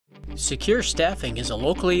Secure Staffing is a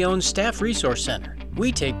locally owned staff resource center.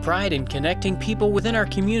 We take pride in connecting people within our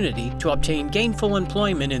community to obtain gainful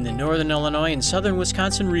employment in the Northern Illinois and Southern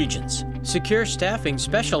Wisconsin regions. Secure Staffing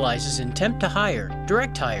specializes in temp to hire,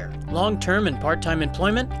 direct hire, long-term and part-time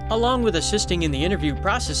employment, along with assisting in the interview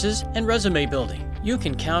processes and resume building. You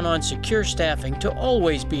can count on Secure Staffing to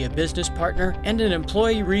always be a business partner and an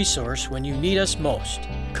employee resource when you need us most.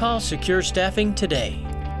 Call Secure Staffing today.